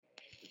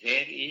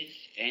There is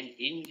an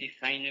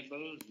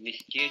indefinable,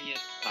 mysterious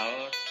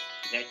power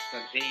that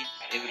pervades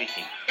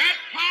everything. That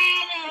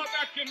power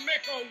that can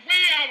make a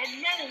way out of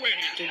no way.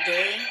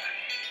 Today,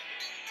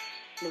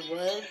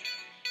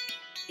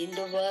 in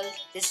the world,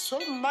 there's so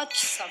much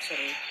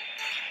suffering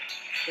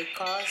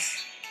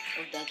because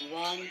of that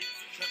one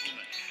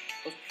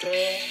of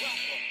prayer.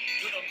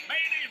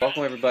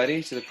 Welcome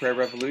everybody to the Prayer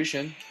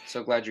Revolution.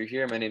 So glad you're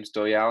here. My name's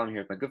Doyal. I'm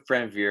here with my good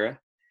friend Vera.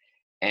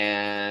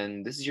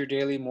 And this is your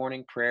daily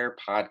morning prayer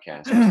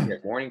podcast. We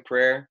have morning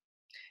prayer,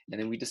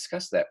 and then we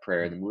discuss that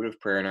prayer, the mood of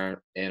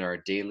prayer in our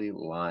daily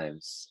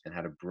lives, and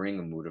how to bring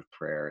a mood of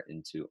prayer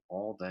into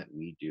all that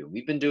we do.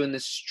 We've been doing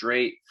this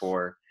straight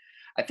for,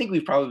 I think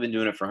we've probably been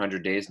doing it for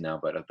 100 days now,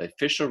 but the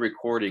official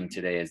recording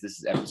today is this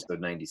is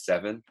episode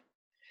 97.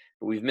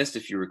 But we've missed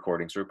a few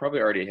recordings, so we're probably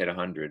already hit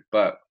 100.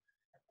 But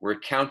we're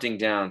counting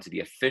down to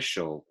the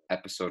official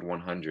episode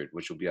 100,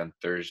 which will be on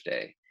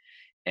Thursday.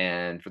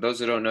 And for those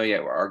who don't know yet,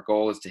 our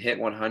goal is to hit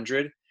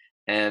 100,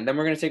 and then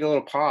we're going to take a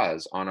little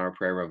pause on our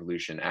prayer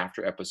revolution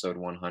after episode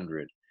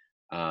 100.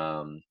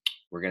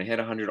 We're going to hit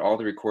 100. All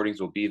the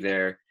recordings will be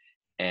there.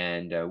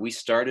 And we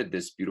started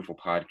this beautiful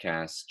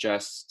podcast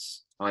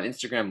just on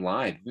Instagram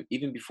Live,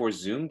 even before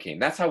Zoom came.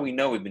 That's how we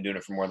know we've been doing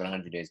it for more than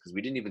 100 days, because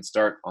we didn't even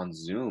start on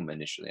Zoom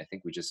initially. I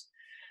think we just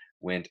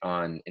went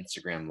on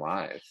Instagram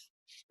Live.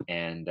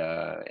 And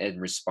in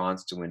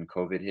response to when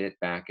COVID hit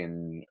back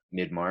in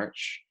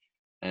mid-March.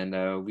 And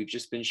we've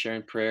just been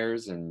sharing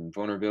prayers and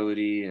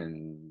vulnerability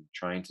and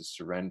trying to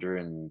surrender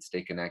and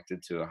stay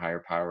connected to a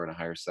higher power and a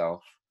higher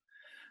self.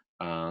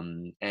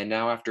 And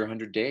now after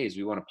 100 days,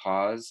 we want to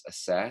pause,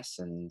 assess,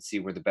 and see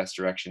where the best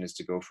direction is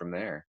to go from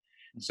there.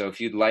 So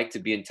if you'd like to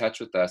be in touch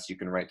with us, you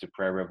can write to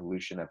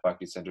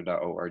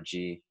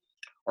prayerrevolution@bhakticenter.org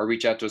or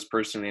reach out to us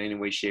personally in any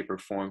way, shape, or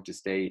form to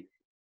stay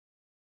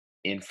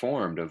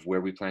informed of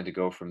where we plan to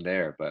go from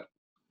there. But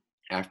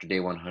after day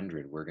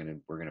 100, we're gonna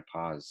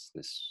pause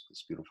this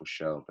beautiful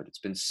show. But it's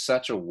been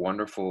such a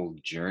wonderful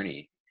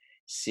journey,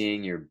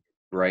 seeing your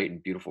bright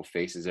and beautiful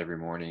faces every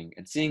morning,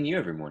 and seeing you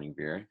every morning,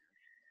 Vera.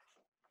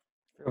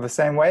 Feel the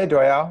same way,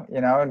 Doyal.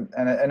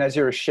 And as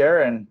you were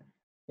sharing,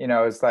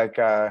 it's like,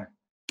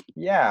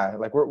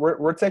 like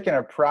we're taking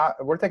a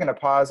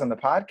pause on the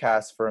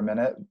podcast for a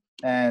minute,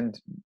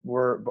 and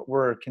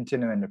we're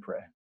continuing to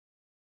pray.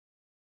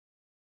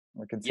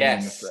 We're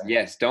continuing to pray.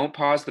 Yes. Don't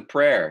pause the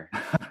prayer,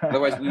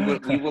 otherwise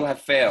we will have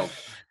failed.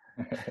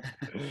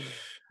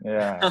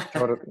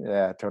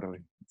 Totally.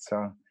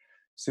 So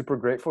super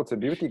grateful to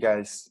be with you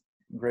guys.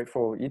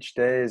 Grateful each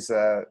day is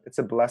it's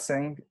a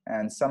blessing,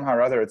 and somehow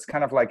or other it's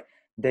kind of like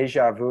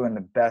deja vu in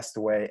the best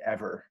way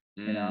ever.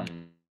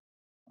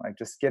 Like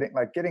just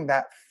getting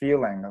that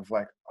feeling of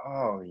like,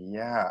 oh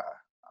yeah,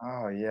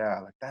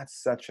 like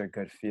that's such a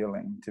good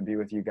feeling to be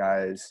with you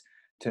guys,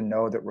 to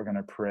know that we're going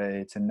to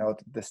pray, to know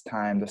that this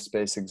time, this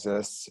space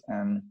exists.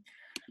 And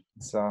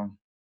so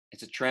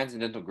it's a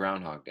transcendental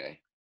Groundhog Day.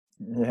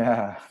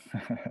 Yeah,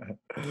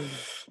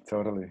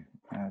 totally.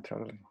 And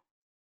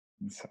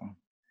so,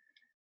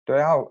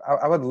 Doyal,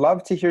 I would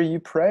love to hear you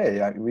pray.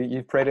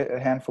 You've prayed it a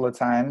handful of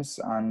times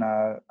on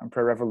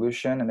Prayer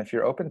Revolution, and if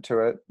you're open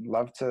to it,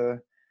 love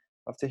to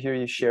hear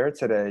you share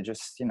today.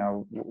 Just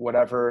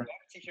whatever,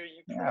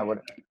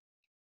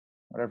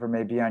 whatever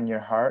may be on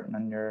your heart and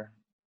on your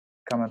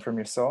coming from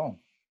your soul.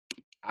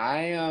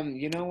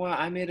 You know what?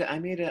 I made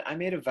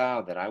a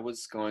vow that I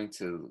was going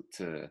to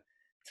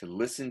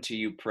listen to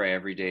you pray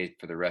every day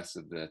for the rest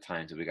of the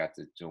time till we got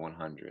to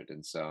 100.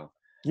 And so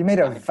you made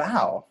a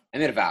vow. I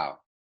made a vow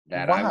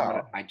that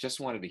wow. I just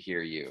wanted to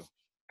hear you.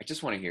 I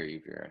just want to hear you,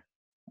 Vera.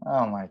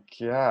 Oh my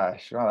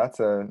gosh! Well, that's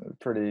a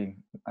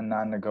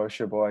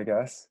non-negotiable, I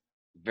guess.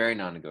 Very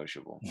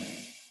non-negotiable.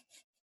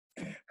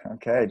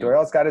 Okay,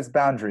 Doyal's got his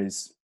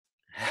boundaries.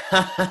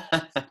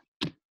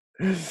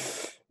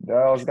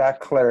 Doyal's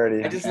got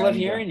clarity. I just love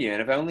hearing you,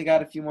 and if I only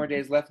got a few more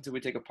days left until we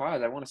take a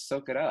pause, I want to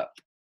soak it up.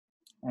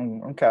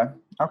 Okay.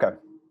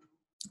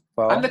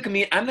 Well, I'm the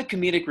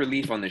comedic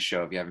relief on this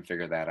show. If you haven't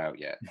figured that out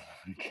yet.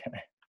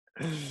 Okay.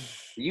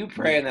 You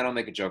pray, and then I'll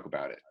make a joke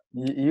about it.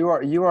 You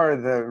are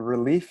the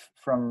relief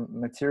from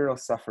material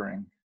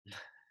suffering.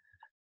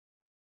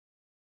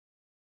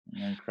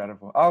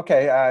 Incredible.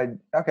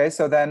 Okay.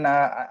 So then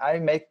I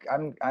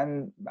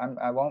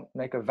won't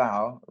make a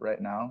vow right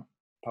now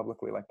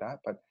publicly like that,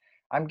 but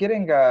I'm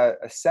getting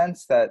a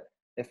sense that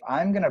if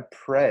I'm gonna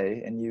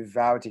pray and you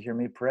vow to hear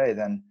me pray,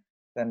 then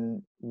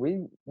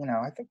we,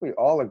 I think we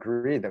all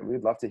agree that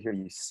we'd love to hear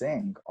you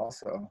sing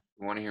also.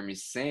 You want to hear me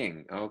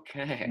sing?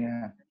 Okay.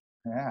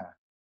 Yeah.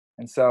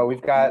 And so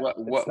we've got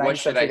what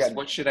should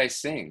I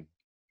sing?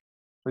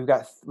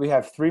 We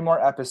have 3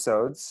 more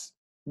episodes.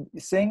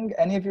 Sing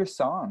any of your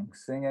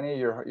songs. Sing any of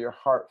your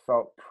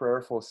heartfelt,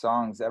 prayerful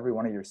songs. Every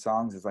one of your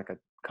songs is like a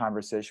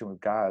conversation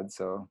with God.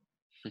 So,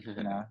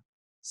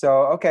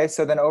 So okay.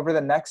 So then over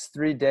the next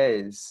 3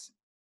 days,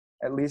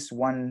 at least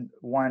one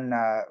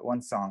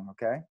song.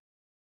 Okay.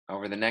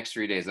 Over the next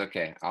 3 days,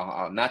 okay.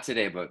 I'll not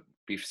today, but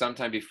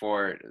sometime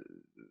before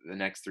the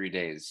next 3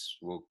 days,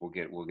 we'll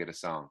get a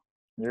song.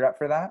 You're up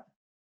for that?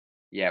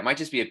 Yeah, it might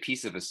just be a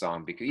piece of a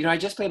song because, you know, I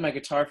just played my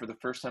guitar for the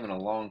first time in a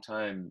long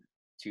time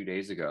 2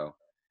 days ago.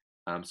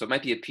 So it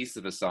might be a piece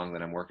of a song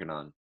that I'm working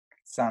on,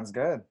 Sounds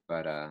good.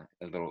 but a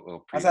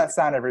little How's preview. that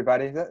sound,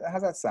 everybody?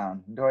 How's that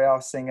sound? Doyle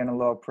singing a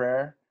little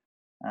prayer.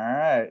 All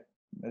right.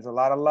 There's a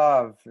lot of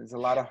love. There's a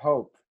lot of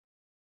hope.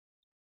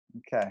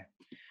 Okay.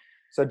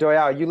 So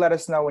Doyle, you let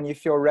us know when you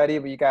feel ready,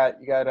 but you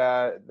got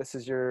this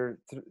is your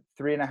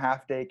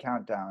 3.5 day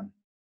countdown.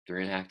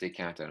 3.5 day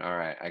countdown. All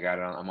right, I got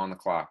it on. I'm on the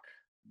clock.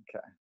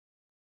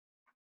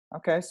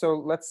 Okay, so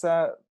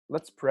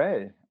let's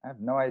pray. I have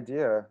no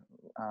idea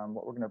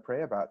what we're going to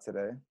pray about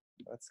today.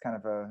 That's kind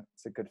of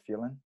it's a good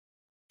feeling.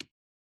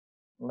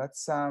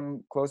 Let's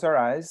close our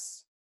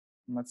eyes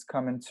and let's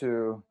come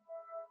into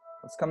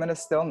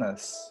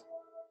stillness.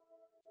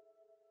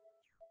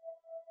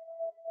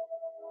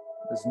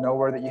 There's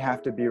nowhere that you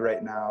have to be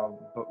right now,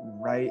 but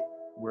right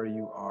where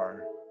you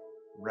are,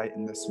 right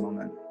in this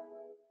moment.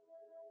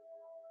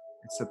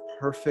 It's a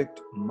perfect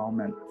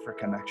moment for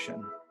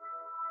connection.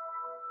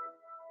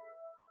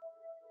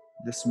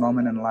 This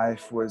moment in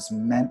life was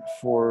meant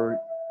for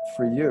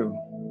you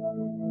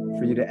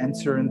to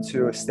enter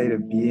into a state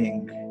of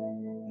being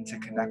and to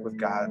connect with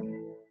God,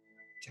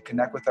 to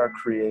connect with our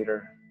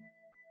Creator,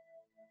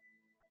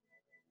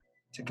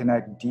 to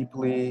connect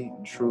deeply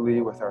and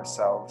truly with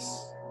ourselves,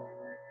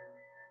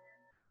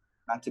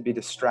 not to be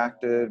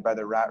distracted by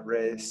the rat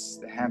race,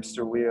 the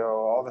hamster wheel,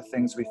 all the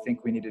things we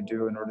think we need to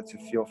do in order to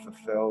feel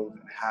fulfilled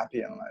and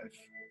happy in life.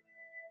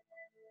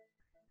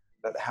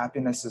 That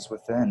happiness is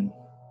within.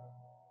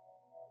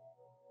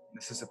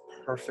 This is a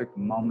perfect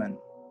moment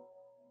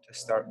to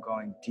start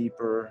going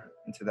deeper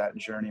into that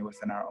journey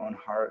within our own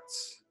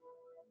hearts,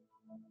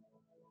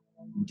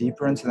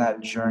 deeper into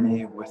that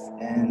journey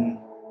within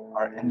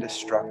our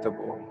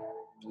indestructible,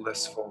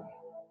 blissful,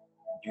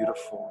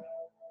 beautiful,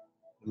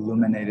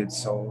 illuminated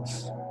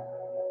souls.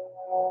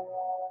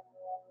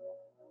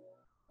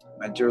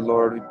 My dear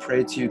Lord, we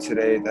pray to you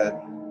today that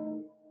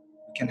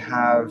we can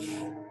have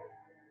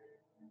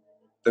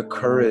the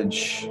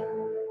courage,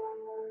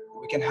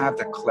 we can have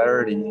the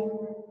clarity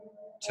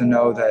to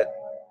know that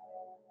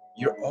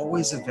you're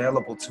always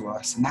available to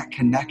us, and that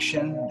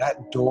connection,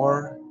 that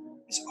door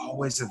is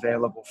always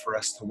available for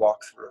us to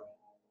walk through.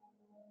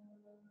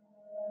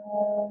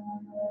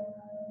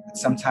 And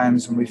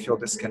sometimes when we feel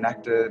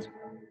disconnected,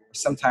 or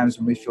sometimes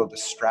when we feel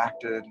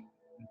distracted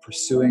in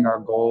pursuing our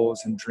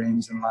goals and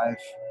dreams in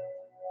life,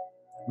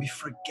 we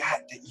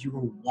forget that you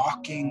are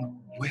walking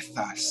with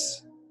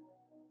us.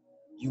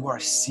 You are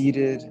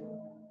seated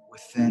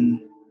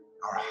within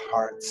our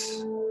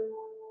hearts.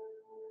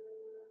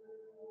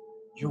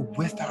 You're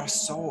with our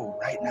soul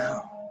right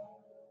now.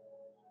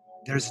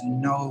 There's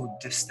no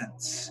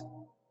distance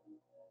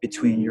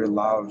between your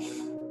love.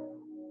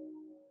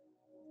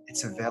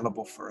 It's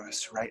available for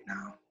us right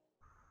now.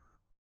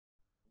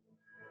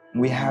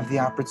 We have the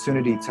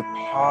opportunity to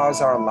pause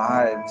our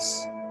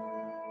lives,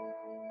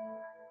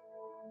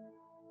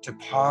 to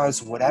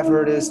pause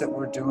whatever it is that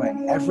we're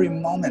doing. Every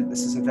moment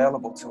this is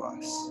available to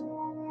us.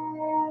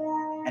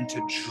 And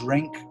to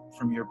drink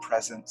from your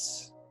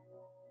presence,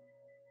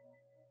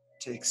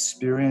 to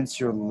experience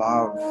your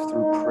love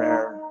through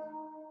prayer,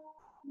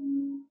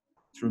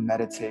 through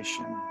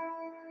meditation,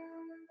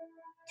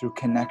 through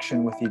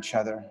connection with each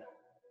other.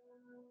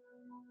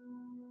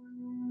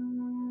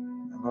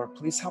 And Lord,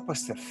 please help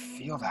us to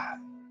feel that,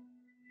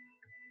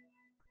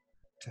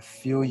 to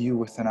feel you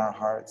within our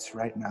hearts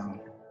right now,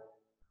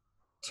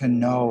 to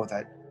know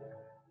that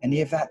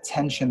any of that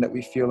tension that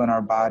we feel in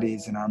our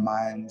bodies and our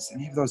minds,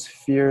 any of those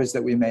fears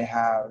that we may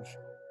have,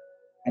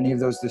 any of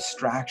those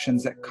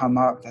distractions that come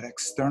up that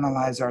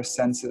externalize our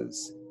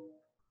senses,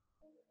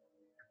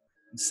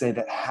 and say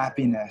that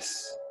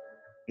happiness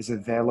is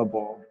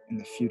available in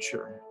the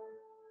future.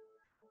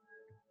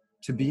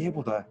 To be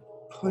able to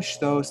push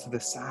those to the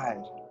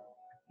side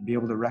and be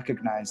able to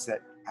recognize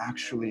that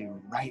actually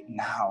right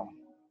now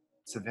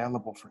it's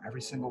available for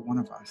every single one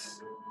of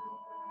us.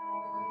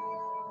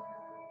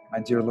 My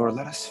dear Lord,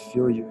 let us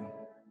feel you.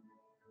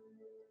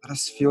 Let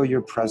us feel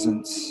your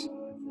presence.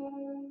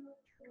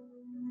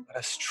 Let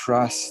us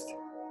trust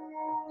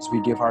as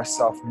we give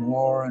ourselves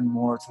more and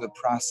more to the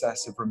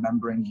process of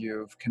remembering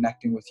you, of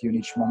connecting with you in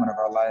each moment of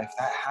our life.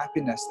 That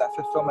happiness, that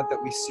fulfillment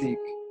that we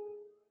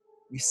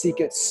seek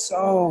it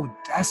so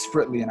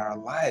desperately in our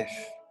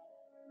life.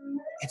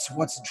 It's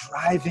what's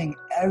driving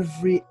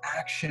every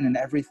action and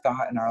every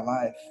thought in our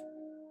life.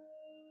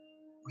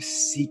 We're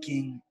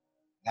seeking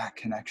that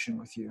connection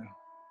with you.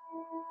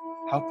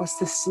 Help us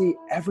to see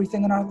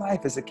everything in our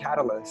life as a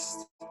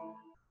catalyst.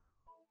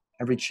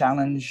 Every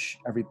challenge,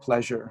 every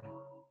pleasure.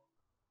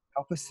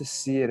 Help us to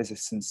see it as a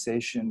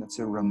sensation that's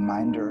a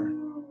reminder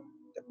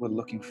that we're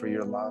looking for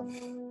your love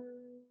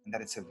and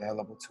that it's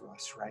available to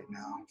us right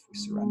now if we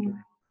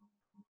surrender.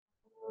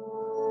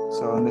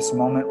 So in this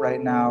moment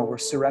right now, we're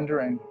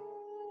surrendering.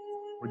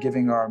 We're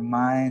giving our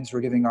minds,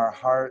 we're giving our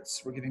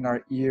hearts, we're giving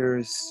our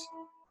ears,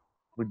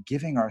 we're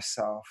giving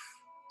ourselves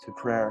to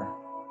prayer.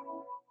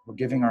 We're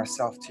giving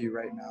ourselves to you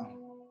right now.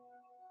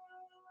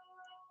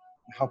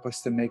 Help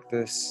us to make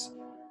this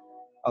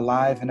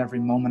alive in every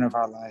moment of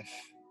our life.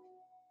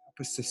 Help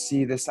us to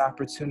see this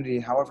opportunity,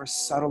 however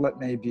subtle it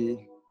may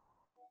be.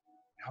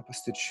 Help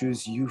us to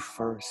choose you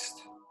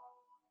first,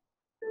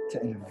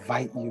 to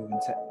invite you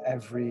into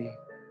every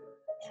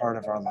part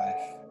of our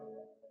life.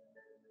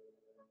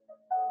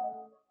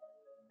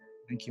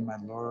 Thank you, my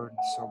Lord. I'm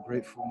so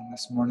grateful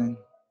this morning.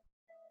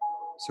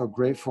 So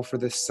grateful for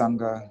this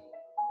Sangha,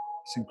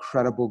 this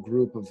incredible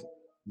group of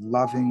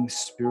loving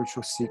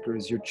spiritual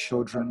seekers, your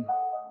children.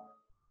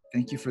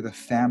 Thank you for the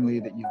family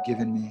that you've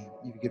given me,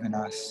 you've given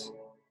us.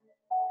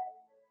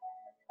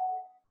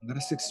 Let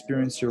us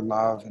experience your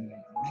love and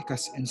make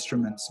us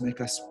instruments,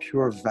 make us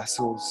pure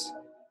vessels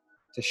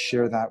to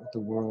share that with the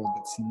world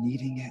that's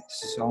needing it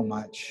so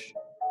much.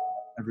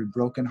 Every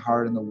broken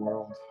heart in the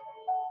world.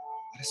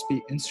 Let us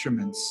be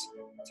instruments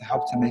to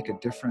help to make a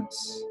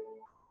difference,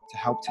 to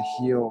help to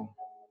heal,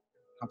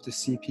 help to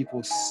see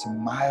people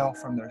smile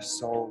from their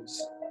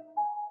souls.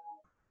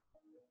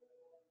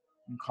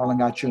 I'm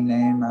calling out your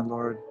name, my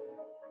Lord.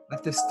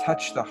 Let this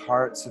touch the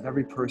hearts of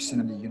every person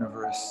in the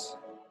universe.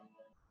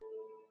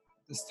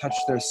 Let this touch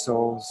their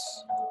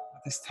souls.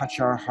 Let this touch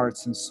our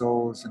hearts and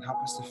souls and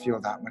help us to feel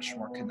that much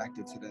more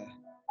connected today.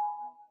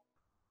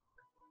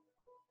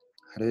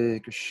 Hare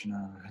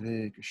Krishna,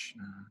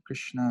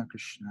 Krishna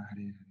Krishna,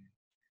 Hare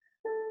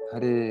Hare.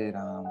 Hare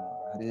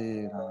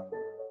Rama,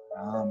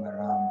 Rama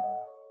Rama,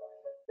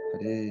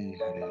 Hare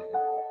Hare.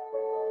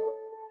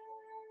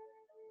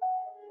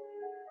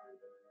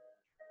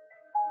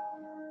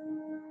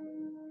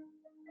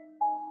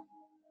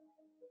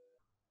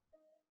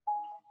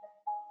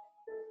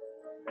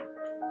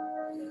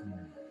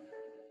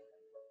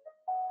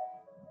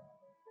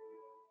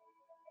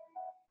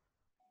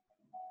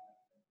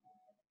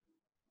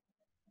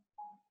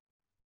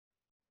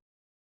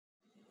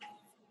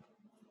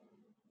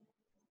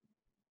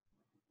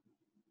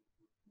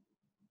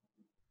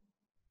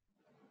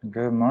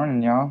 Good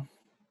morning, y'all.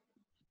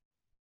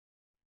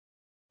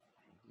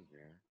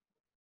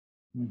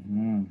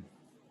 Mm-hmm.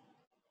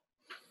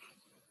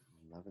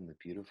 Loving the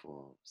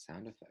beautiful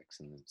sound effects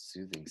and the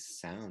soothing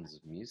sounds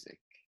of music.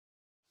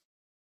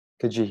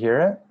 Could you hear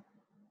it?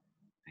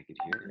 I could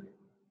hear it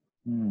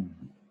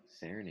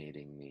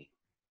serenading me.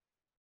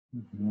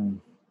 Mm-hmm.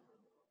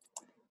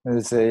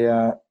 There's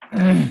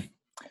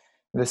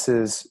this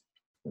is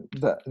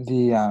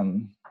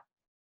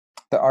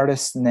the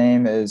artist's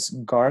name is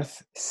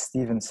Garth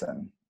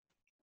Stevenson.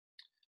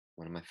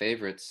 One of my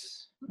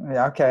favorites.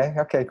 Yeah.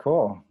 Okay.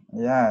 Cool.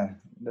 Yeah.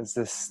 There's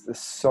this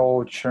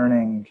soul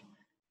churning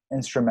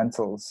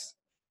instrumentals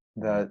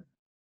that,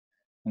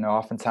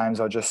 oftentimes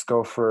I'll just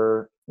go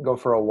for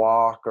a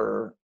walk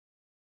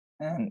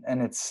and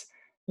it's,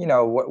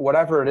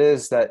 whatever it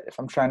is that if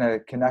I'm trying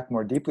to connect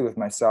more deeply with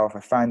myself, I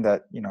find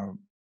that,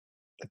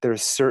 that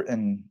there's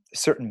certain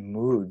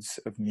moods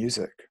of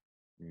music.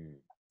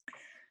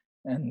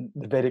 And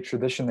the Vedic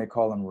tradition, they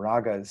call them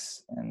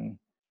ragas, and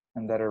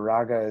that a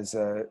raga is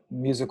a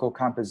musical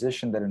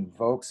composition that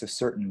invokes a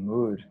certain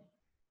mood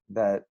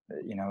that,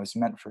 is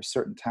meant for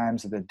certain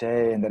times of the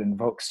day and that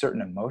invokes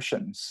certain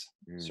emotions,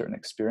 certain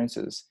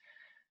experiences.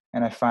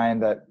 And I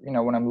find that,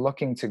 when I'm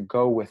looking to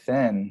go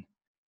within,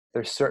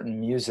 there's certain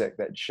music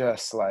that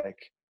just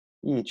like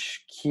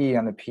each key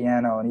on the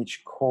piano and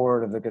each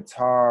chord of the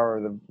guitar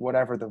or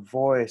the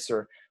voice,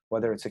 or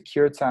whether it's a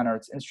kirtan or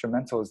it's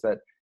instrumentals, that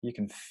you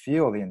can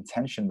feel the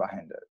intention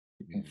behind it.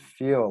 You can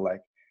feel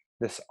like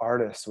this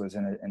artist was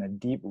in a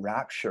deep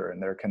rapture in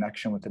their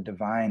connection with the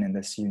divine and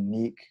this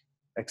unique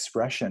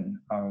expression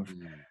of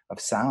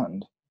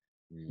sound,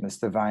 this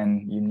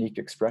divine unique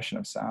expression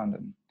of sound.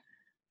 And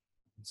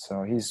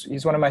so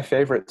he's one of my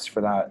favorites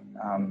for that.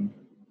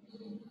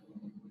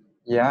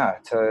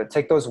 To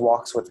take those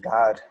walks with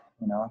God,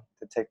 to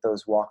take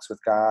those walks with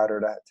God, or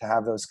to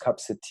have those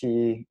cups of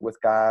tea with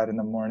God in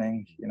the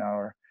morning,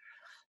 or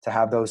to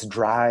have those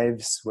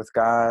drives with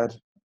God,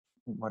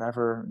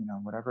 whatever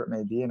it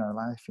may be in our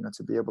life,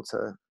 to be able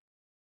to,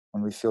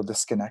 when we feel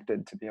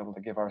disconnected, to be able to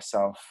give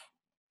ourselves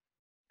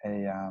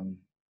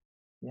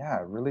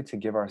really to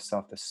give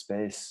ourselves the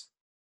space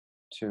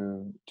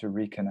to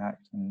reconnect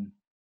and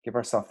give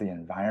ourselves the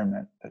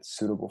environment that's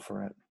suitable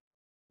for it.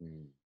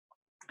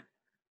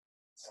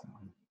 So,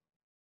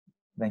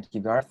 thank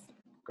you, Garth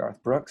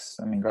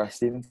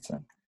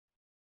Stevenson.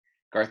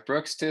 Garth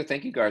Brooks too.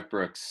 Thank you, Garth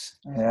Brooks.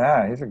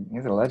 Yeah, he's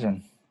a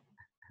legend.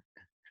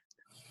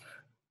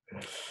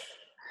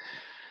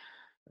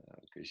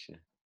 Krishna.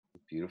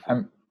 Beautiful.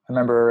 I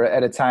remember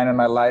at a time in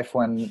my life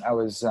when I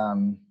was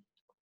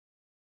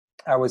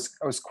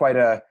quite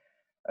a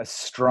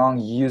strong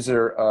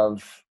user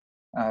of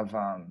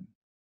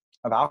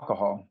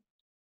alcohol.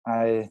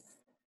 I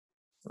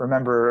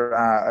remember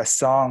a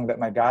song that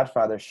my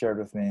godfather shared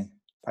with me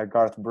by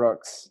Garth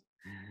Brooks.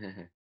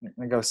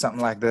 It goes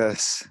something like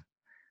this: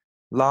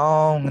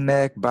 long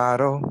neck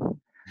bottle,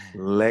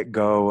 let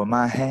go of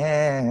my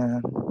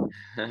hand.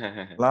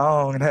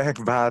 Long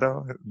neck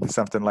bottle,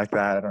 something like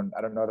that.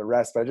 I don't know the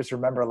rest, but I just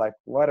remember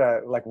what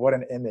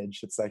an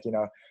image. It's like,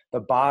 the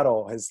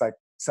bottle is like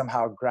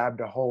somehow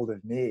grabbed a hold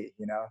of me,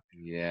 you know,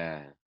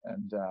 Yeah.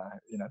 and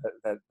you know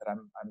that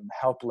I'm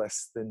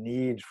helpless. The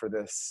need for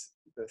this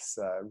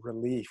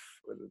relief,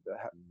 or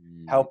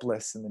Mm,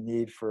 helpless, and the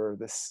need for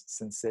this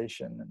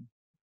sensation, and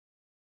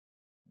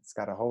it's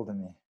got a hold of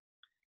me.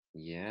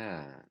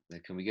 yeah.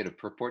 Like, can we get a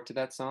purport to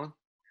that song?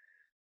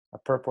 A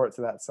purport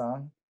to that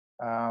song.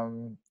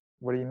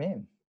 What do you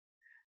mean?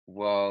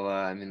 Well,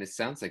 I mean, it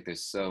sounds like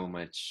there's so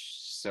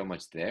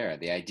much there.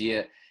 The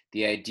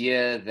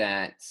idea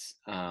that,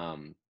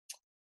 um,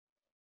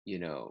 you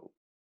know,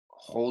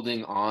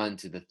 holding on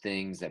to the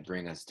things that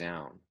bring us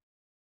down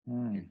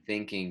and Mm,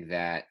 thinking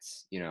that,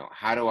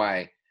 how do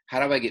I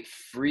get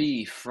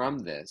free from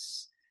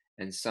this?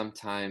 And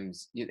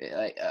sometimes,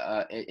 like,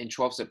 in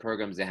 12-step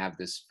programs, they have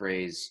this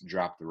phrase,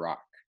 drop the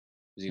rock.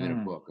 There's even a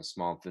mm, book, a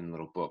small, thin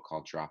little book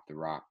called Drop the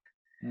Rock.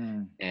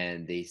 mm,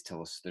 And they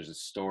tell us there's a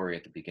story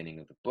at the beginning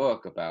of the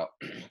book about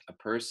a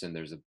person,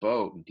 there's a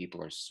boat and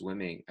people are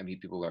swimming. I mean,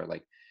 people are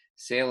like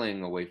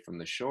sailing away from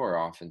the shore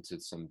off into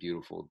some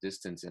beautiful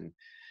distance, and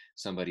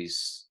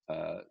somebody's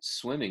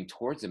swimming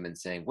towards them and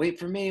saying, wait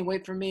for me,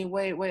 wait,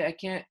 I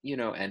can't,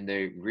 and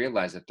they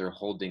realize that they're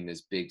holding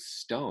this big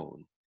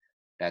stone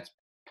that's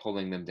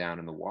pulling them down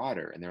in the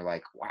water. And they're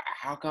like, wow,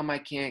 how come I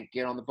can't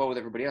get on the boat with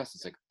everybody else?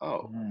 It's like,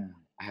 oh, mm,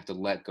 I have to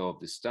let go of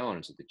the stone.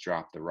 And so they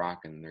drop the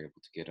rock and they're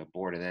able to get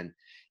aboard. And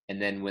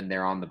then when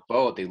they're on the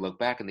boat, they look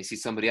back and they see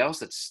somebody else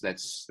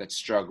that's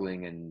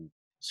struggling and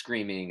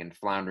screaming and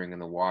floundering in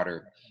the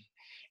water.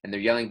 And they're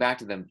yelling back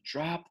to them,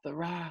 drop the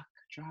rock,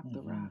 drop the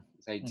mhm, rock.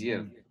 This idea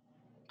of mhm.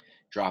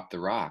 drop the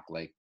rock,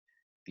 like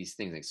these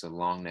things, like, so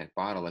long neck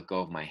bottle, let go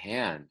of my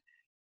hand.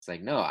 It's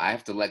like, no, I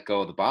have to let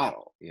go of the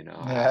bottle.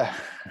 Yeah.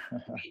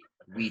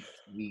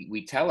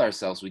 We tell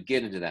ourselves, we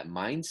get into that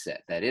mindset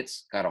that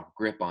it's got a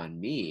grip on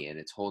me and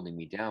it's holding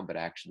me down, but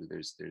actually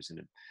there's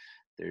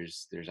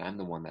I'm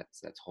the one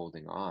that's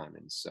holding on.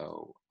 And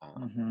so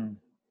Mhm.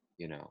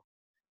 you know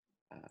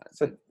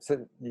So,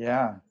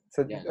 yeah.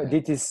 So yeah, go ahead.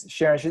 Aditi's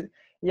sharing.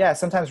 Yeah,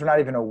 sometimes we're not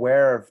even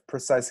aware of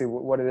precisely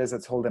what it is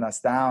that's holding us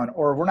down,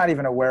 or we're not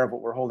even aware of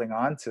what we're holding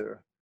on to.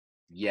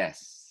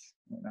 Yes.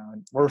 You know,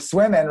 we're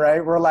swimming,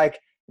 right? We're like,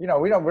 you know,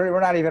 we're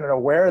not even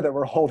aware that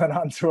we're holding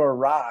onto a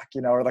rock,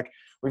 you know, or like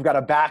we've got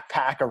a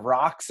backpack of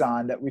rocks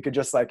on that we could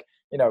just, like,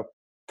 you know,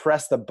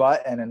 press the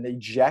button and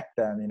eject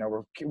them. You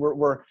know,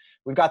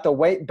 we've got the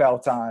weight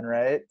belt on,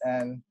 right?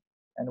 And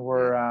Yeah.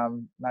 we're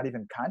not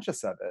even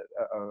conscious of it,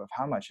 of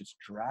how much it's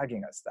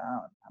dragging us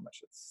down, how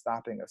much it's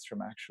stopping us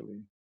from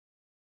actually.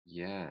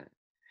 Yeah.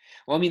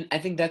 Well, I mean, I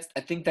think that's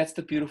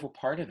the beautiful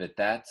part of it.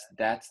 That's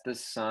the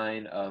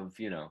sign of,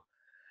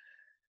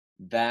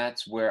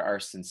 that's where our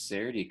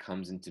sincerity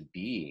comes into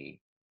being,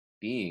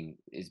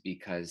 is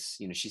because,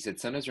 she said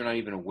sometimes we're not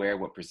even aware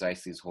what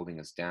precisely is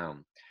holding us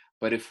down.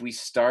 But if we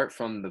start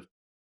from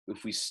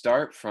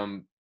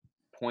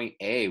point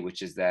A,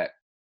 which is that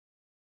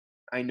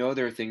I know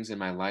there are things in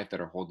my life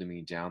that are holding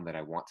me down that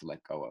I want to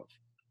let go of.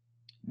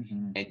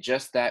 Mm-hmm. And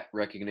just that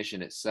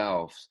recognition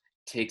itself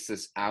takes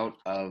us out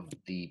of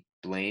the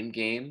blame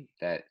game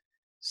that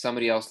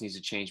somebody else needs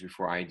to change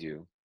before I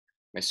do.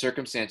 My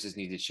circumstances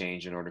need to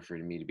change in order for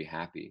me to be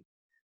happy.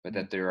 But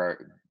that there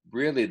are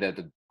really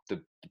the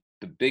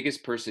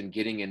biggest person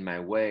getting in my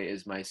way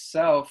is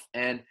myself,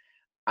 and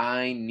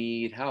I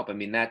need help.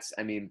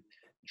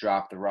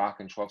 Drop the rock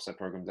and 12-step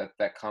programs,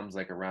 that comes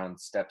like around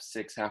step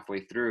 6,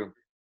 halfway through.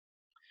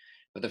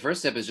 But the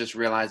first step is just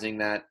realizing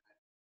that,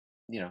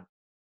 you know,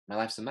 my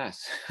life's a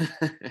mess.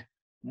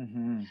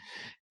 Mm-hmm.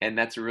 And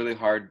that's a really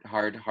hard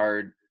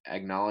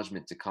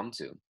acknowledgement to come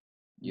to.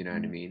 You know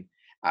what I Mm-hmm. mean?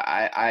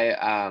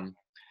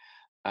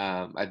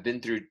 I've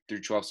been through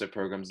 12-step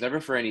programs, never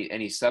for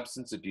any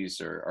substance abuse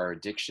or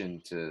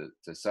addiction to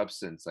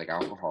substance like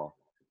alcohol.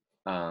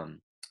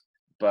 Um,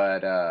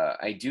 but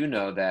I do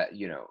know that,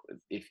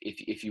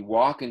 if you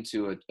walk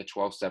into a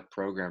 12-step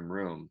program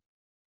room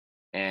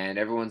and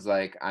everyone's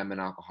like, I'm an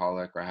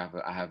alcoholic, or I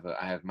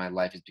have my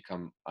life has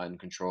become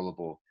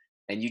uncontrollable,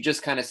 and you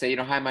just kind of say,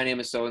 hi, my name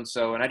is so and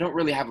so, and I don't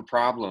really have a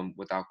problem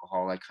with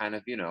alcohol, I kind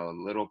of, a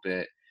little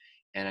bit,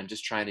 and I'm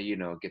just trying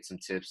to, get some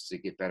tips to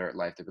get better at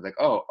life. They'll be like,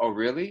 oh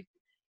really?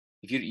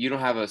 If you don't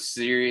have a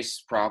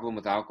serious problem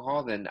with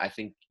alcohol, then I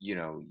think,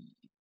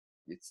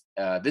 it's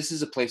this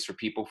is a place for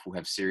people who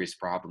have serious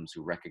problems,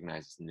 who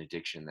recognize it's an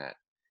addiction, that,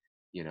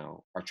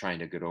 are trying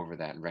to get over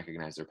that and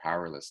recognize their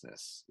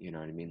powerlessness. You know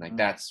what I mean? Like,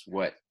 that's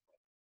what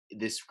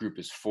this group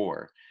is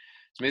for.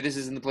 So maybe this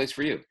isn't the place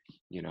for you.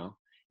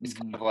 It's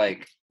kind Mm-hmm. of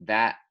like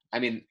that. I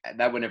mean,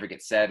 that would never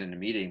get said in a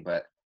meeting,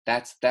 but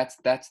that's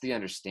the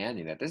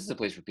understanding that this is a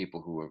place for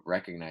people who are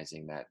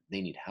recognizing that they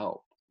need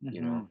help.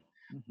 Mm-hmm. And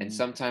Mm-hmm.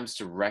 sometimes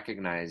to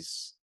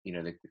recognize,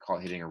 they call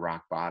it hitting a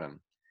rock bottom,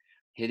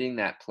 hitting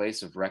that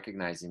place of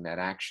recognizing that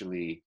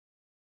actually,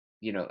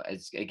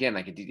 as again,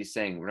 like Aditi's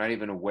saying, we're not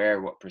even aware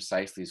what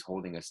precisely is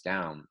holding us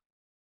down,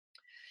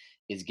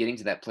 is getting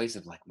to that place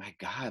of like, my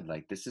God,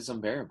 like, this is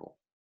unbearable.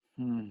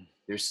 Mm-hmm.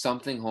 There's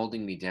something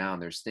holding me down.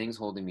 There's things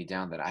holding me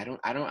down that I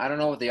don't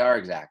know what they are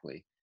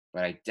exactly,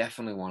 but I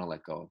definitely want to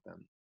let go of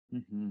them.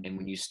 And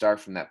when you start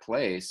from that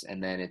place,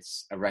 and then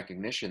it's a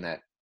recognition that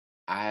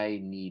I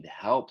need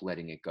help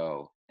letting it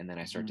go, and then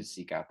I start to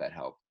seek out that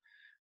help.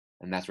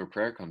 And that's where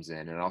prayer comes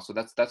in. And also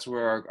that's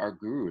where our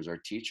gurus, our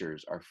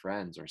teachers, our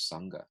friends, our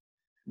sangha,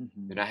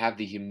 and I have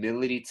the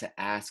humility to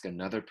ask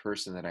another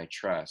person that I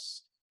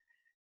trust,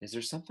 is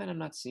there something I'm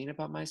not seeing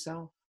about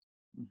myself?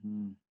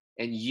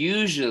 And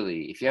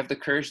usually, if you have the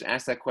courage to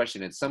ask that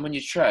question, and someone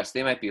you trust,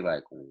 they might be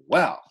like,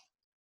 well,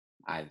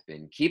 I've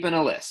been keeping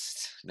a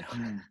list. No.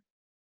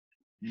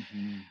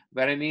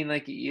 But I mean,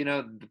 like,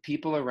 the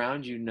people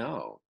around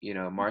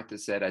Martha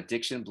said,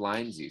 addiction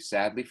blinds you.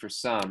 Sadly, for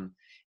some,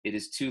 it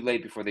is too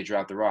late before they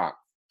drop the rock.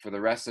 For the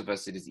rest of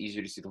us, it is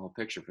easier to see the whole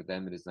picture. For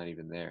them, it is not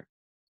even there.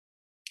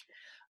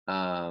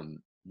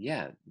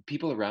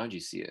 People around you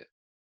see it.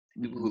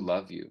 People who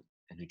love you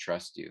and who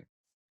trust you.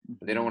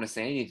 But they don't want to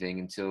say anything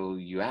until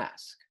you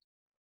ask.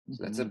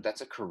 So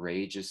that's a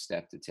courageous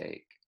step to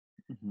take.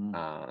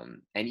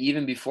 And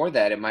even before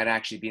that, it might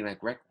actually be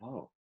like,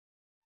 whoa,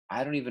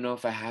 I don't even know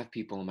if I have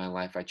people in my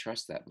life I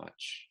trust that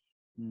much.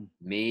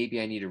 Maybe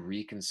I need to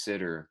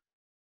reconsider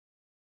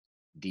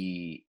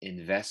the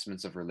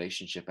investments of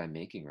relationship I'm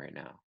making right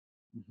now.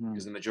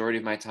 Because the majority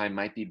of my time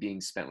might be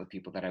being spent with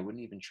people that I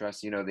wouldn't even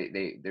trust.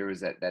 There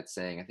was that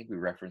saying, I think we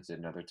referenced it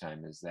another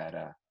time, is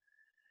that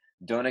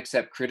don't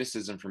accept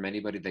criticism from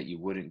anybody that you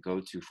wouldn't go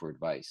to for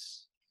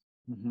advice.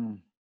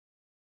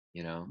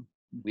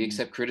 We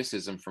accept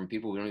criticism from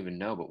people we don't even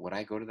know, but would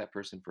I go to that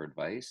person for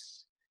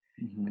advice?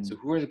 And so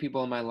who are the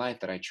people in my life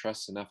that I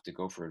trust enough to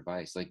go for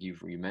advice? Like you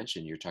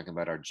mentioned, you're talking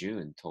about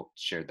Arjun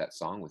shared that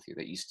song with you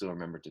that you still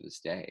remember to this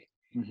day.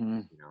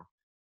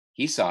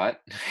 He saw it.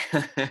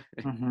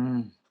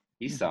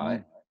 He saw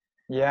it.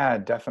 Yeah,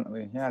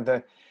 definitely. Yeah,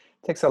 it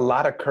takes a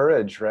lot of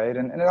courage, right?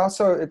 And it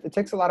also it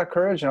takes a lot of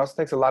courage, and also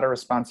takes a lot of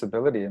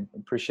responsibility.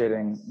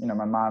 Appreciating,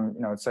 my mom.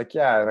 It's like,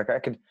 like I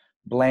could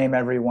blame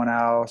everyone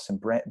else and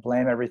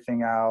blame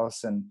everything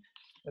else, and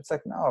it's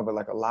like, no, but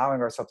like allowing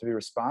ourselves to be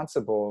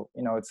responsible.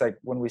 It's like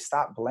when we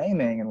stop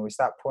blaming and we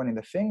stop pointing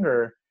the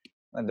finger.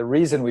 And the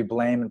reason we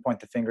blame and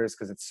point the finger is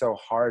because it's so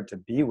hard to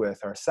be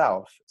with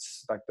ourselves.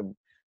 It's like the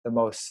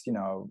most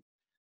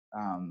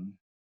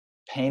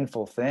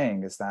painful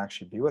thing is to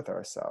actually be with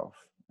ourselves.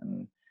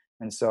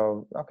 And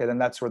so, okay, then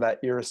that's where that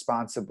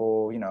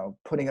irresponsible,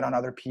 putting it on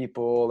other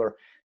people, or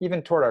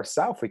even toward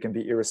ourselves, we can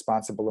be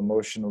irresponsible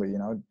emotionally,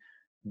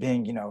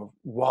 being,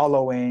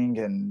 wallowing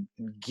in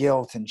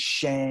guilt and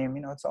shame,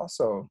 it's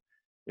also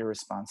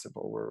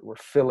irresponsible. We're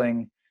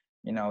filling,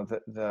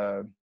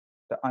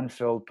 the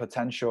unfilled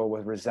potential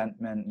with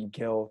resentment and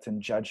guilt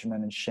and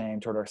judgment and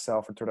shame toward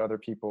ourselves or toward other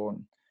people.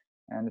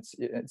 And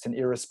it's an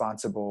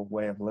irresponsible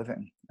way of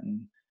living.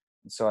 And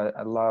so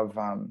I love,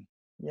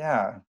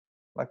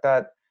 like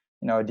that,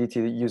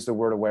 Aditi used the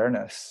word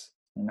awareness,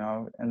 and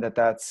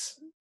that's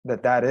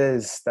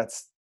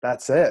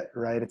it,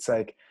 right? It's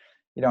like,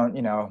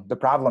 the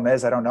problem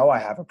is I don't know I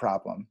have a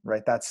problem,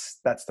 right? That's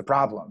the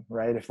problem,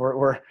 right? If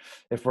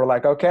we're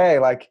like, okay,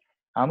 like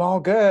I'm all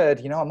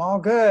good, I'm all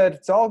good,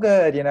 it's all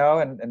good,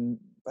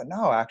 but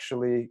no,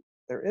 actually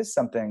there is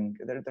something,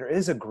 there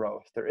is a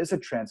growth, there is a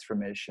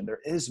transformation,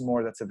 there is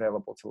more that's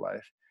available to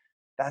life.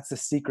 That's the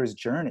seeker's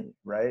journey,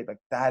 right? Like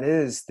that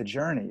is the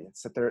journey.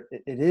 It's that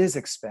it is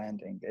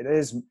expanding. There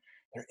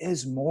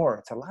is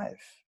more to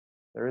life.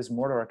 There is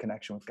more to our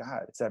connection with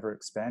God. It's ever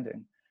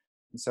expanding.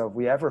 And so if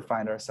we ever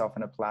find ourselves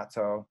in a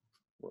plateau,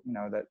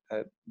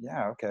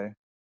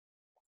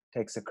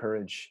 takes the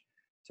courage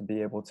to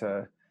be able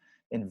to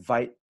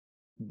invite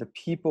the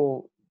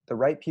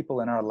right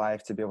people in our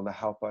life to be able to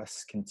help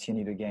us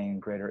continue to gain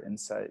greater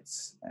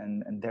insights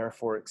and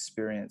therefore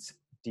experience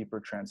deeper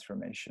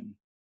transformation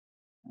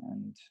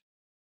and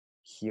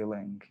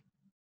healing,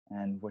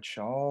 and which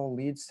all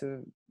leads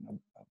to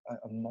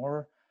a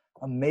more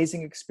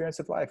amazing experience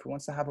of life. Who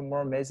wants to have a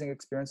more amazing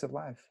experience of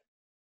life?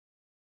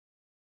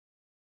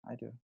 I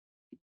do.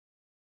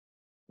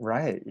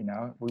 Right,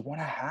 we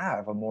want to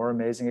have a more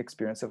amazing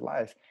experience of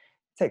life.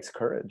 It takes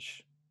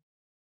courage.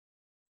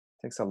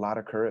 It takes a lot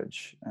of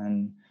courage,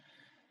 and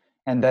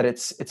that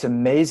it's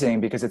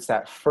amazing because it's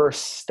that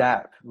first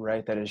step,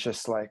 right? That is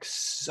just like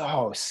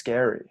so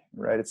scary,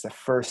 right? It's the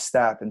first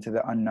step into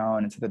the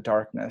unknown, into the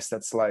darkness.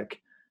 That's like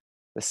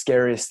the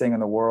scariest thing in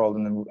the world.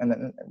 And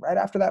then right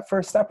after that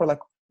first step, we're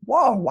like,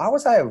 whoa, why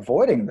was I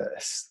avoiding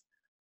this?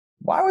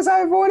 Why was I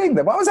avoiding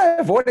that? Why was I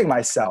avoiding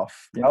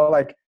myself?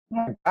 Like, oh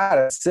my God,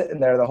 I was sitting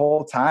there the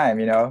whole time,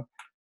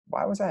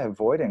 why was I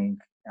avoiding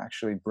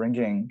actually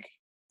bringing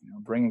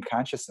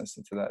consciousness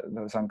into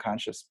those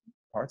unconscious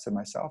parts of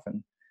myself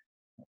and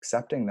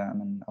accepting them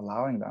and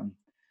allowing them?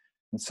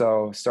 And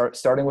so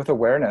starting with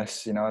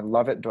awareness, I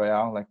love it,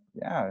 Doyal, like,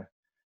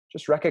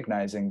 just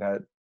recognizing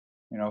that,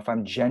 if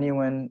I'm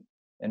genuine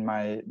in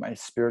my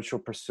spiritual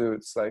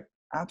pursuits, like,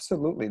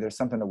 absolutely, there's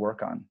something to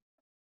work on.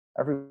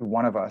 Every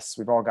one of us,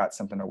 we've all got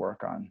something to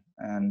work on.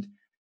 And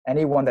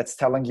anyone that's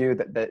telling you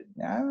that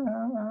I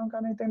don't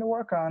got anything to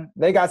work on,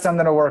 they got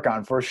something to work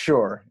on for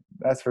sure.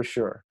 That's for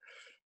sure.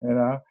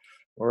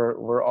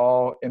 we're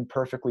all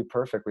imperfectly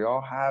perfect. We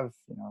all have,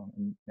 you know,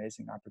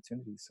 amazing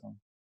opportunities. So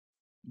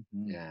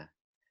Yeah.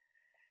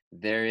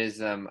 There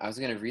is I was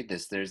going to read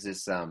this. There's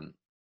this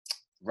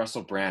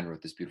Russell Brand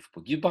wrote this beautiful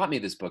book. You bought me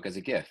this book as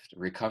a gift,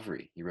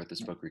 Recovery. He wrote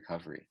this book,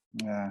 Recovery.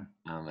 yeah.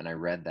 And I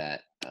read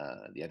that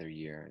the other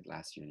year,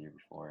 last year, the year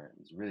before. It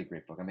was a really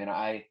great book. I mean,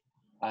 I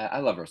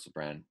love Russell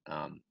Brand,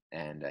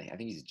 and I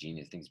think he's a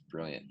genius. I think he's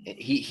brilliant.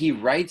 He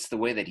writes the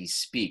way that he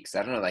speaks.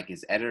 I don't know, like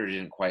his editor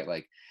didn't quite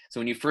like. So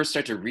when you first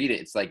start to read it,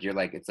 it's like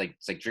it's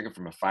like drinking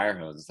from a fire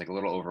hose. It's like a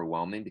little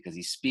overwhelming because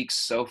he speaks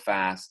so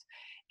fast,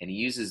 and he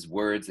uses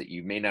words that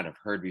you may not have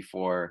heard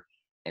before.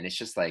 And it's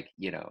just like,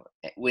 you know,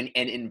 and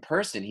in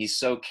person, he's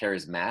so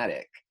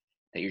charismatic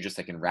that you're just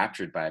like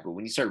enraptured by it. But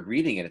when you start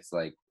reading it, it's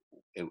like,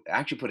 I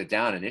actually put it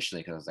down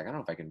initially because I was like, I don't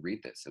know if I can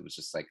read this. It was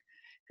just like,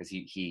 because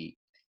he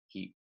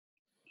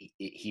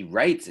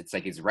writes, it's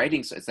like his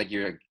writing, so it's like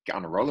you're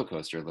on a roller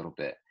coaster a little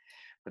bit.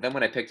 But then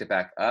when I picked it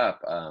back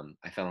up,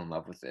 I fell in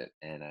love with it,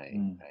 and I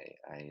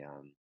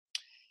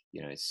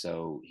you know, he's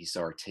so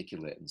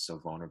articulate and so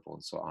vulnerable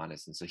and so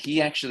honest. And so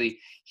he actually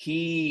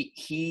he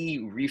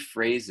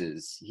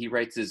rephrases, he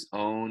writes his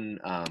own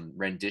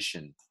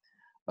rendition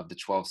of the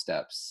 12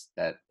 steps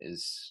that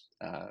is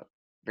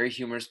very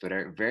humorous, but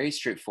very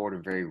straightforward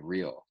and very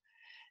real.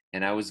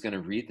 And I was going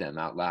to read them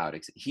out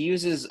loud. He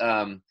uses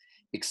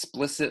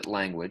explicit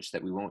language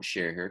that we won't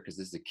share here because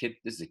this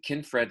is a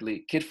kid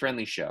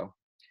friendly show.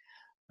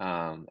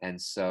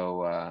 And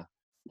so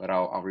but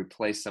I'll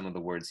replace some of the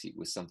words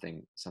with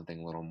something a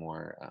little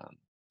more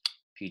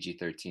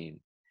PG-13.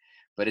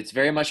 But it's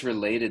very much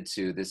related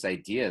to this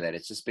idea that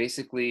it's just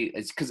basically,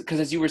 it's because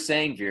as you were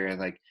saying, Vera,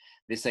 like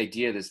this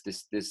idea,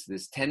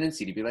 this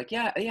tendency to be like,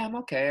 yeah, I'm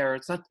okay, or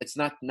it's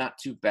not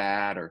too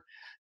bad, or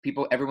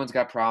everyone's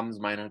got problems,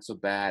 mine aren't so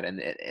bad,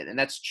 and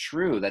that's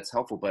true, that's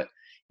helpful. But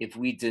if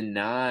we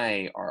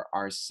deny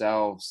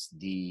ourselves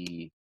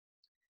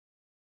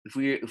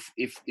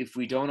if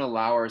we don't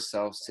allow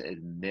ourselves to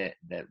admit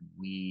that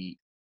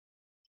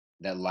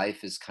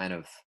life is kind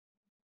of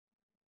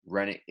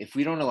running, if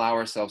we don't allow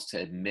ourselves to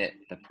admit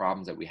the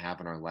problems that we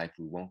have in our life,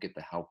 we won't get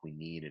the help we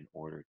need in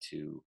order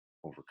to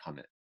overcome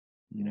it.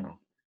 You know,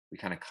 we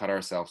kind of cut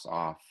ourselves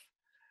off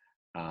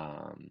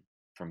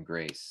from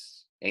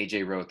grace.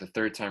 AJ wrote, the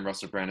third time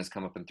Russell Brand has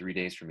come up in 3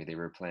 days for me. They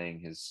were playing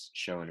his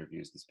show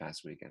interviews this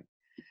past weekend.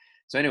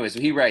 So anyway, so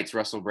he writes,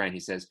 Russell Brand, he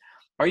says,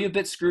 are you a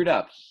bit screwed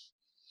up?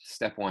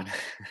 Step 1,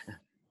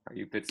 are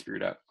you a bit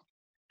screwed up?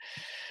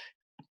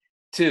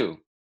 2,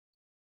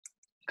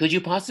 could you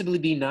possibly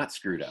be not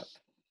screwed up?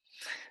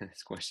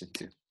 That's question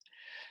 2.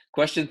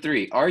 Question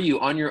 3, are you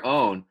on your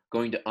own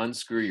going to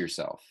unscrew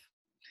yourself?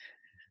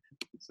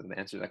 So the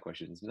answer to that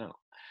question is no.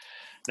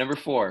 Number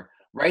 4,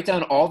 write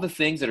down all the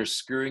things that are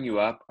screwing you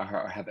up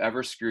or have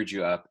ever screwed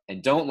you up,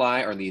 and don't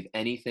lie or leave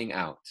anything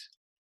out.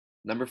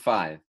 Number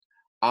 5,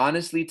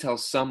 honestly tell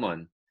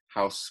someone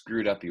how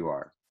screwed up you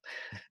are.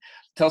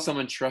 Tell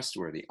someone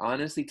trustworthy.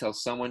 Honestly tell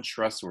someone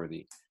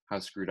trustworthy how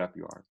screwed up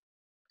you are.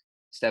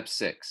 Step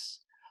 6,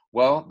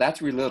 well,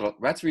 that's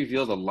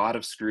revealed a lot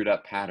of screwed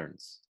up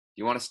patterns.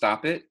 Do you want to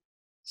stop it?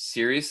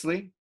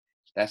 Seriously?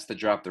 That's the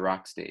drop the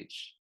rock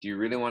stage. Do you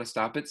really want to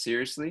stop it?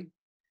 Seriously?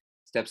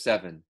 Step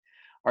 7,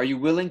 are you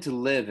willing to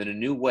live in a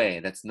new way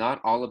that's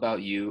not all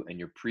about you and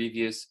your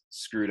previous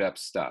screwed up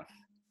stuff?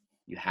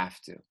 You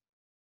have to.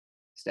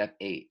 Step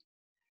 8,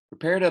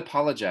 prepare to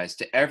apologize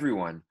to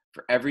everyone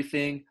for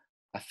everything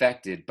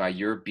affected by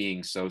your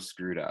being so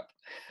screwed up.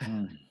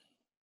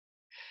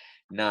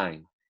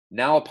 9,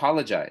 now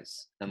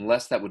apologize,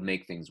 unless that would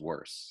make things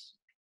worse.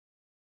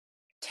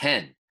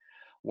 10,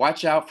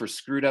 watch out for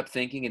screwed up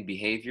thinking and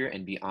behavior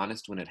and be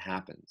honest when it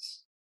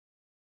happens.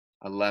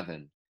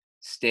 11,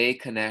 stay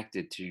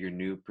connected to your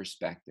new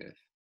perspective.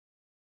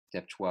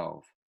 Step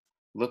 12,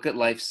 look at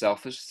life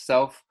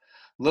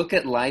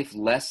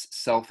less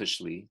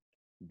selfishly,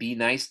 be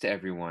nice to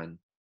everyone,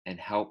 and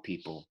help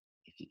people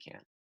if you can.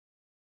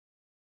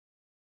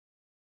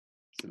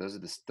 So those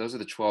are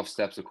the 12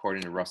 steps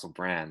according to Russell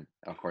Brand.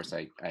 Of course,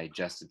 I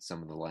adjusted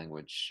some of the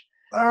language.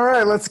 All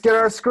right, let's get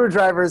our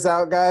screwdrivers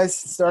out, guys.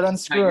 Start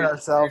unscrewing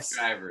ourselves.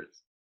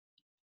 Screwdrivers.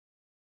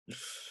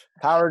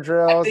 Power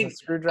drills and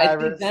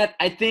screwdrivers.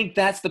 I think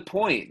that's the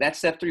point. That's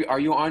step 3. Are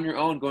you on your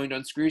own going to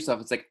unscrew yourself?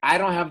 It's like, I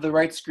don't have the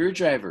right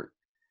screwdriver.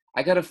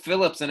 I got a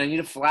Phillips and I need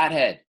a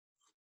flathead.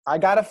 I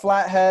got a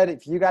flathead.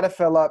 If you got a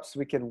Phillips,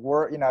 we could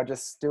work,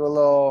 just do a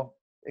little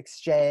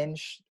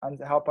exchange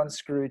to help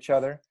unscrew each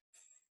other.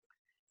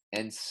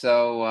 And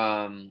so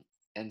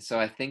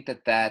I think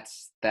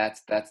that's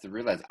the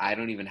realize. I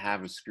don't even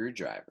have a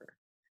screwdriver,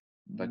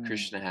 but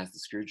Krishna has the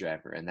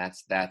screwdriver, and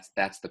that's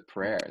the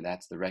prayer.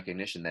 That's the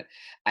recognition that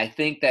I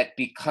think that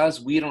because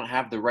we don't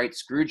have the right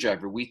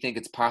screwdriver, we think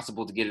it's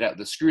possible to get it out.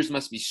 The screws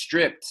must be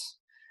stripped,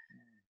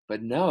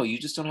 but no, you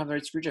just don't have the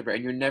right screwdriver,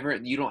 and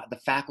the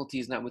faculty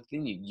is not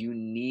within you. You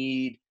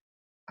need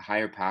a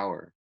higher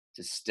power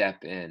to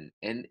step in,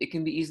 and it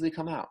can be easily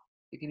come out.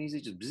 It can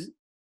easily just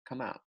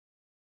come out.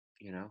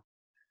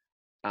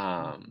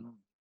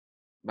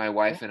 My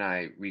wife and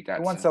I, we got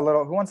who wants a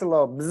little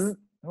bzz?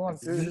 Who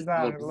wants to sit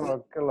down? A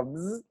little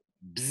bzz.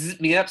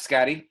 Bzz me up,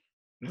 Scotty.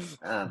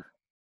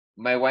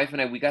 My wife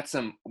and I, we bought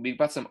some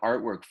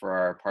artwork for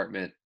our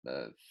apartment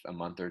a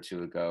month or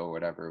two ago, or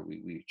whatever.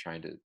 We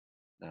trying to,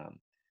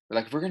 we're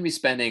like, if we're gonna be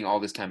spending all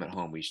this time at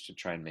home, we should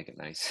try and make it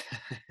nice.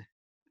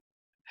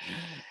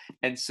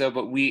 And so,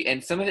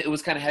 and some of it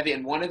was kind of heavy,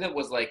 and one of it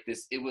was like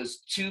this. It was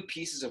two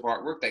pieces of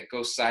artwork that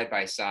go side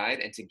by side,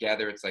 and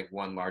together it's like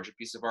one larger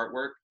piece of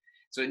artwork.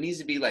 So it needs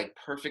to be like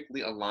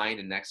perfectly aligned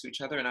and next to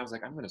each other. And I was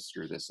like, I'm gonna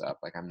screw this up.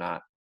 Like I'm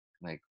not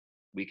like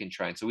we can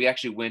try. And so we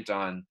actually went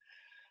on.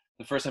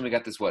 The first time we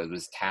got this, it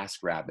was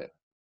TaskRabbit,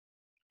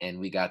 and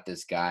we got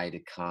this guy to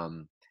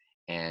come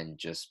and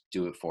just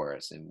do it for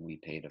us, and we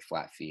paid a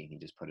flat fee, and he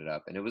just put it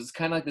up. And it was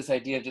kind of like this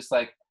idea of just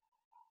like,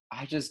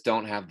 I just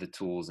don't have the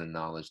tools and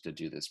knowledge to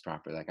do this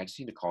properly. Like I just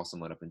need to call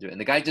someone up and do it. And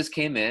the guy just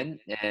came in,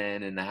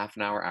 and in a half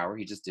an hour,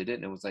 he just did it,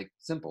 and it was like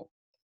simple,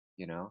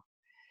 you know.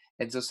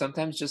 And so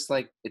sometimes just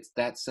like it's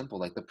that simple.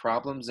 Like the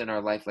problems in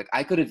our life, like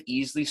I could have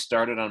easily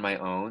started on my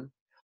own.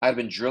 I'd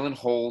been drilling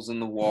holes in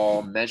the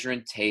wall,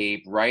 measuring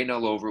tape, writing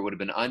all over. It would have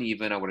been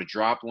uneven. I would have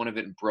dropped one of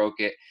it and broke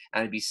it.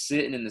 And I'd be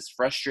sitting in this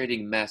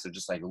frustrating mess of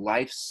just like,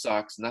 life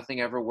sucks. Nothing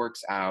ever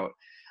works out.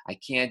 I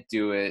can't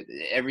do it.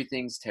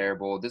 Everything's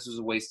terrible. This was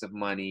a waste of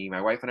money.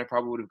 My wife and I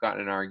probably would have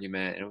gotten an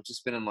argument. And it would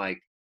just been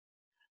like,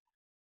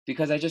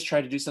 because I just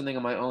tried to do something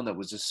on my own that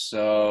was just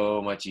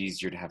so much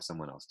easier to have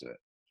someone else do it,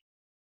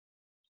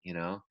 you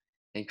know?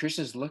 And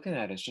Krishna's looking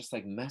at us just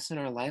like messing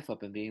our life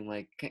up and being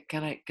like,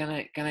 can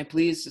I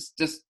please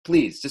just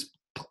please,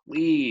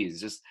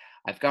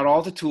 I've got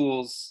all the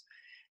tools.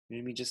 You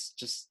know what I mean?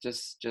 Just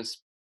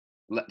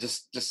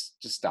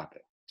stop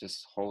it.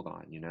 Just hold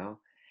on, you know?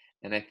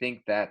 And I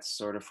think that's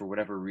sort of, for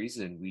whatever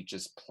reason, we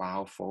just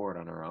plow forward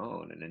on our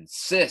own and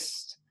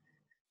insist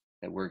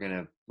that we're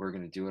gonna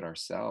do it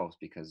ourselves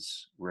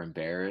because we're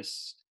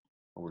embarrassed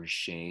or we're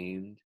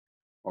ashamed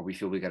or we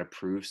feel we gotta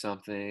prove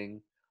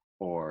something.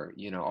 Or,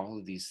 you know, all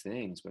of these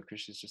things, but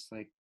Krishna's just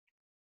like,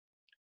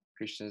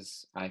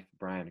 Krishna's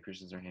Brian,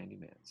 Krishna's our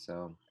handyman.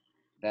 So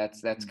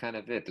that's kind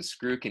of it. The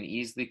screw can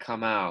easily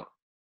come out.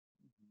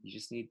 You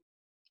just need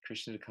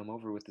Krishna to come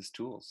over with his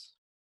tools.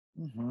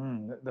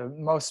 Mm-hmm. The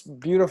most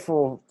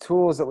beautiful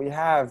tools that we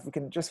have, we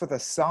can just with a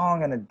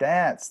song and a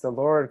dance, the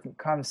Lord can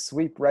come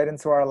sweep right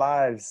into our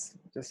lives.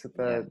 Just with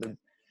the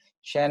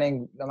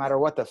chanting, no matter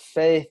what the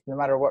faith, no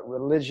matter what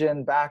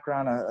religion,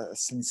 background, a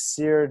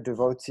sincere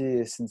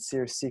devotee, a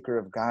sincere seeker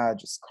of God,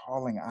 just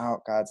calling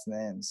out God's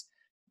names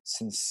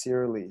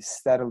sincerely,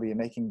 steadily,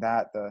 making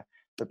that the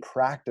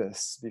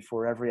practice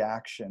before every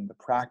action, the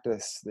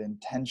practice, the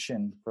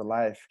intention for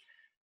life,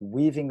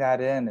 weaving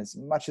that in as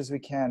much as we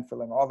can,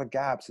 filling all the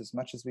gaps as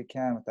much as we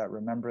can with that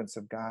remembrance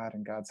of God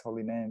and God's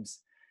holy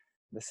names.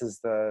 This is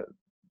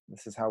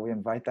how we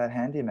invite that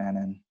handyman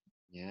in.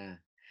 Yeah.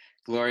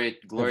 Gloria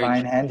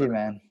Divine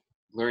handyman.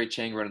 Gloria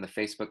Chang wrote in the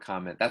Facebook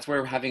comment, that's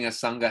where having a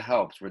Sangha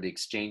helps, where the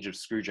exchange of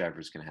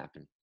screwdrivers can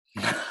happen.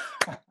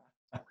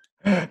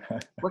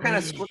 What kind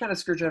of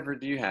screwdriver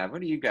do you have?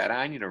 What do you got?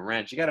 I need a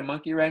wrench. You got a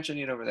monkey wrench? I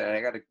need over there.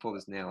 I got to pull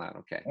this nail out.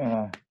 Okay.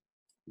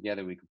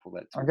 Together we can pull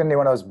that. I'm going to need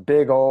one of those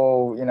big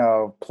old,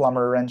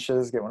 plumber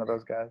wrenches. Get one of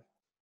those guys.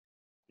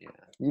 Yeah.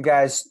 You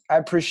guys, I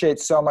appreciate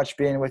so much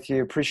being with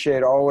you.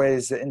 Appreciate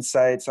always the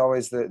insights,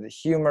 always the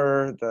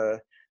humor, the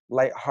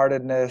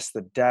lightheartedness,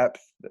 the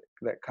depth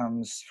that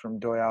comes from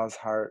Doyal's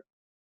heart.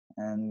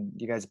 And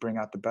you guys bring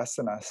out the best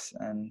in us.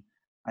 And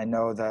I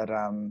know that,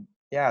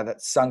 that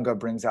Sangha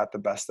brings out the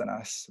best in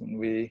us.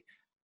 When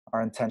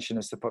our intention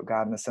is to put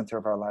God in the center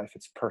of our life,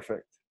 it's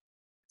perfect.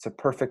 It's a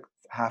perfect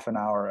half an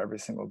hour every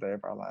single day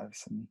of our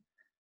lives.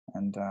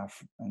 And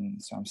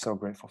so I'm so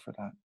grateful for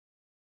that.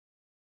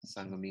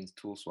 Sangha means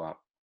tool swap.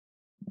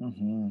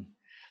 Mm-hmm.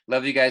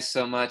 Love you guys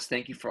so much.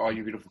 Thank you for all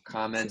your beautiful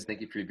comments.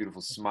 Thank you for your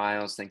beautiful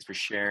smiles. Thanks for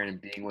sharing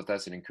and being with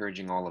us and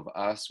encouraging all of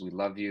us. We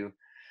love you.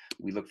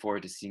 We look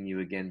forward to seeing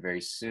you again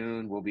very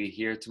soon. We'll be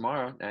here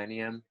tomorrow, 9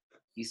 a.m.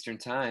 Eastern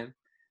time.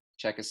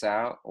 Check us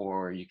out,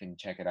 or you can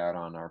check it out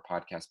on our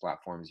podcast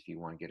platforms if you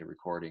want to get a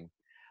recording.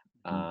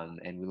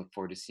 And we look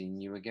forward to seeing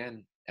you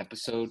again.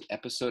 Official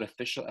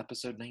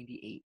episode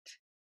 98.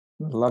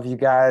 Love you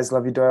guys.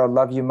 Love you, Doyle.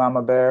 Love you,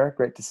 Mama Bear.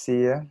 Great to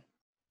see you.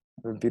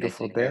 Have a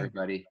beautiful day.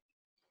 Everybody.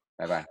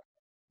 Bye-bye.